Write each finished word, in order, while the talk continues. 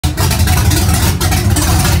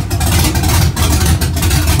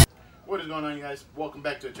going on, you guys? Welcome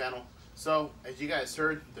back to the channel. So, as you guys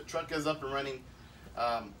heard, the truck is up and running.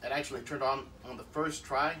 It actually turned on the first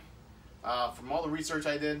try. From all the research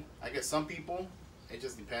I did, I guess some people, it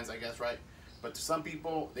just depends, I guess, right? But to some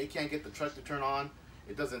people, they can't get the truck to turn on.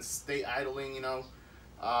 It doesn't stay idling, you know.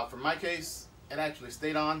 For my case, it actually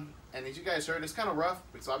stayed on. And as you guys heard, it's kind of rough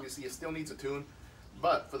because obviously it still needs a tune.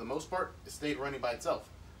 But for the most part, it stayed running by itself,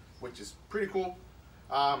 which is pretty cool.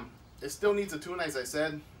 It still needs a tune, as I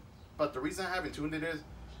said, but the reason I haven't tuned it is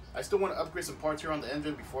I still want to upgrade some parts here on the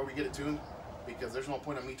engine before we get it tuned, because there's no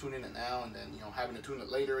point of me tuning it now and then, you know, having to tune it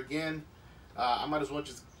later again. I might as well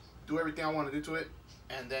just do everything I want to do to it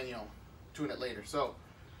and then, you know, tune it later. So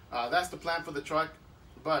that's the plan for the truck.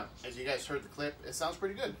 But as you guys heard the clip, it sounds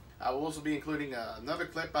pretty good. I will also be including another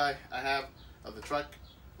clip I have of the truck,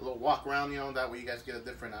 a little walk around, you know, that way you guys get a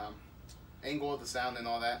different angle of the sound and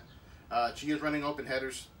all that. She is running open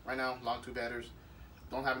headers right now, long tube headers.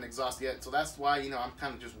 Don't have an exhaust yet, so that's why, you know, I'm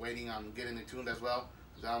kind of just waiting on getting it tuned as well,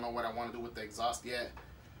 because I don't know what I want to do with the exhaust yet.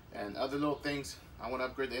 And other little things, I want to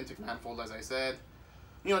upgrade the intake manifold, as I said.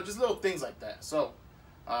 You know, just little things like that. So,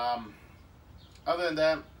 other than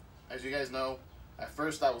that, as you guys know, at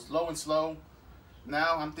first I was low and slow.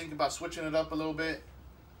 Now I'm thinking about switching it up a little bit.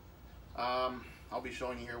 I'll be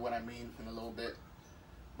showing you here what I mean in a little bit.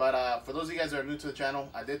 But for those of you guys that are new to the channel,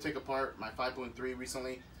 I did take apart my 5.3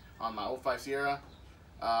 recently on my 05 Sierra.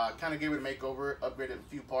 Kind of gave it a makeover, upgraded a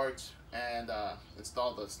few parts, and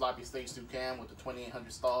installed the sloppy stage 2 cam with the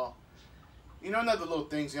 2800 stall. You know, another little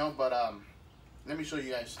things, you know, but let me show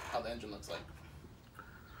you guys how the engine looks like.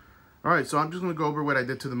 Alright, so I'm just going to go over what I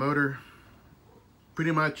did to the motor.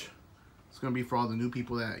 Pretty much, it's going to be for all the new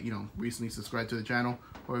people that, you know, recently subscribed to the channel,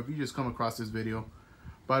 or if you just come across this video.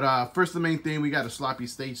 But first, the main thing, we got a sloppy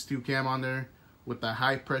stage 2 cam on there with the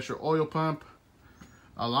high pressure oil pump.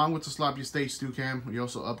 Along with the sloppy stage 2 cam, we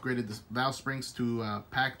also upgraded the valve springs to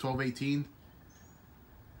PAC 1218.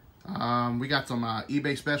 We got some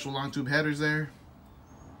eBay special long tube headers there.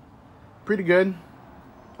 Pretty good.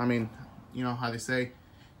 I mean, you know how they say,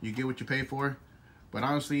 you get what you pay for. But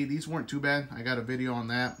honestly, these weren't too bad. I got a video on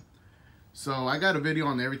that. So I got a video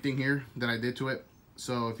on everything here that I did to it.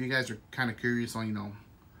 So if you guys are kind of curious on, you know,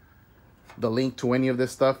 the link to any of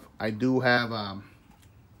this stuff, I do have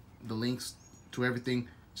the links to everything.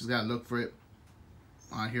 Just gotta look for it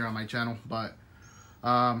here on my channel. But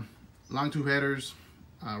long tube headers,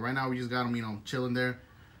 right now we just got them, you know, chilling there.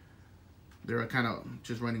 They're kind of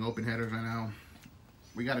just running open headers right now.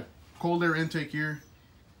 We got a cold air intake here.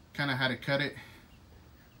 Kind of had to cut it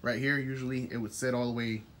right here. Usually it would sit all the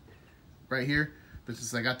way right here, but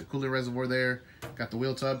since I got the cooler reservoir there, got the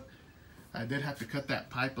wheel tub, I did have to cut that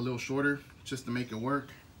pipe a little shorter just to make it work.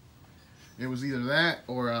 It was either that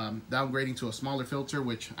or downgrading to a smaller filter,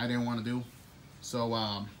 which I didn't want to do. So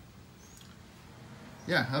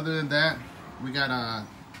yeah, other than that, we got a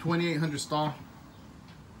 2800 stall.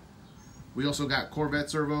 We also got Corvette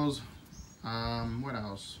servos. What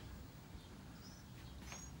else?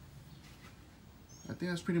 I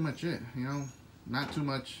think that's pretty much it. You know, not too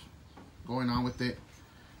much going on with it.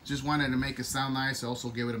 Just wanted to make it sound nice. Also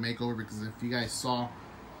give it a makeover, because if you guys saw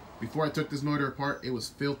before I took this motor apart, it was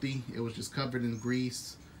filthy. It was just covered in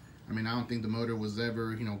grease. I mean, I don't think the motor was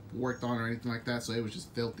ever, you know, worked on or anything like that, so it was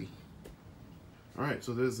just filthy. All right,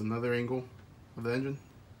 so this is another angle of the engine.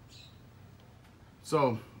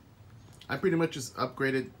 So I pretty much just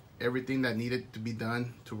upgraded everything that needed to be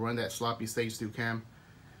done to run that sloppy stage 2 cam.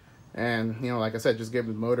 And, you know, like I said, just gave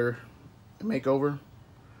the motor a makeover,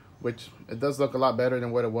 which it does look a lot better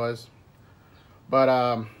than what it was.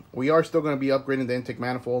 But we are still going to be upgrading the intake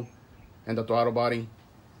manifold and the throttle body.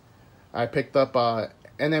 I picked up an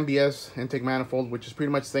NMBS intake manifold, which is pretty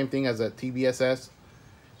much the same thing as a TBSS.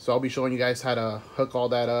 So I'll be showing you guys how to hook all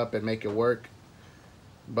that up and make it work.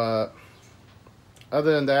 But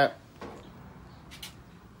other than that,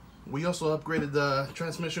 we also upgraded the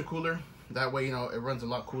transmission cooler. That way, you know, it runs a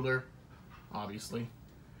lot cooler, obviously.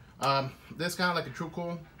 This kind of like a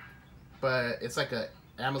TrueCool, but it's like a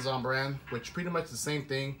Amazon brand, which pretty much the same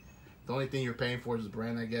thing. The only thing you're paying for is the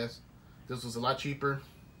brand, I guess. This was a lot cheaper.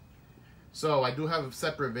 So I do have a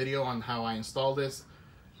separate video on how I installed this.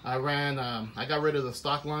 I got rid of the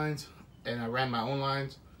stock lines and I ran my own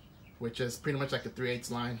lines, which is pretty much like a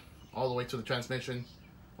 3/8 line, all the way to the transmission,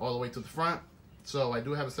 all the way to the front. So I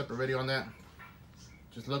do have a separate video on that.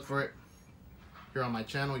 Just look for it here on my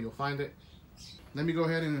channel, you'll find it. Let me go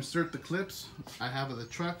ahead and insert the clips I have of the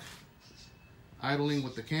truck idling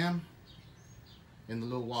with the cam and the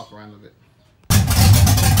little walk around of it.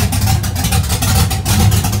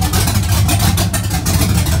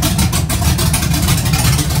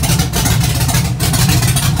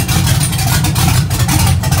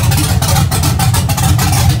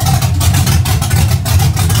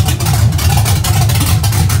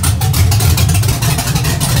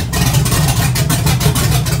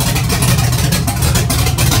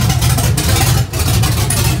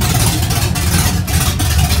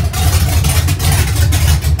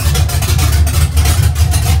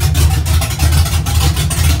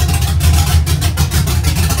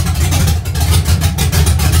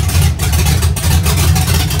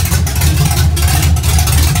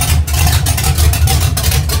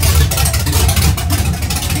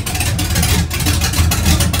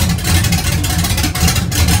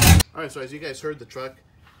 guys heard the truck,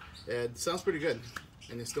 it sounds pretty good,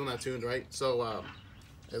 and it's still not tuned, right? So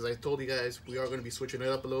as I told you guys, we are going to be switching it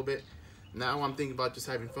up a little bit. Now I'm thinking about just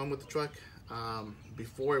having fun with the truck.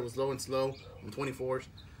 Before it was low and slow on 24s.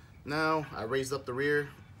 Now I raised up the rear,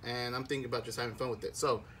 and I'm thinking about just having fun with it.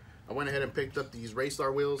 So I went ahead and picked up these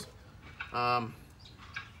Raystar wheels.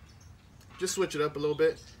 Just switch it up a little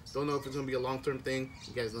bit. Don't know if it's gonna be a long-term thing.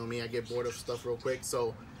 You guys know me, I get bored of stuff real quick.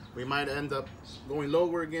 So we might end up going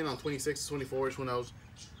lower again on 26s, 24s, who knows.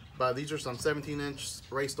 But these are some 17-inch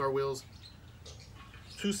Raystar wheels.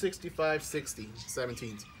 265/60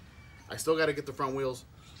 17s. I still got to get the front wheels,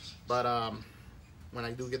 but when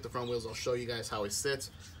I do get the front wheels, I'll show you guys how it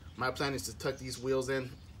sits. My plan is to tuck these wheels in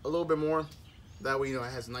a little bit more. That way, you know,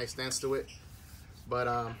 it has a nice stance to it. But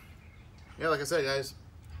yeah, like I said, guys,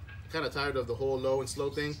 kind of tired of the whole low and slow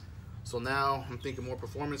thing. So now I'm thinking more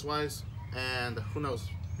performance-wise, and who knows,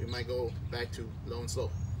 we might go back to low and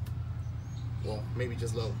slow. Well, maybe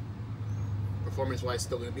just low. Performance-wise,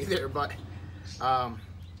 still gonna be there, but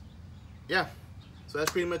yeah. So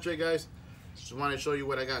that's pretty much it, guys. Just wanted to show you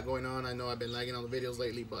what I got going on. I know I've been lagging on the videos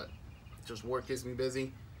lately, but just work keeps me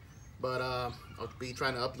busy. But I'll be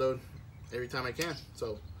trying to upload every time I can.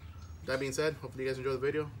 So that being said, hopefully you guys enjoy the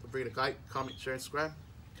video. Don't forget to like, comment, share, and subscribe.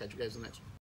 Catch you guys in the next one.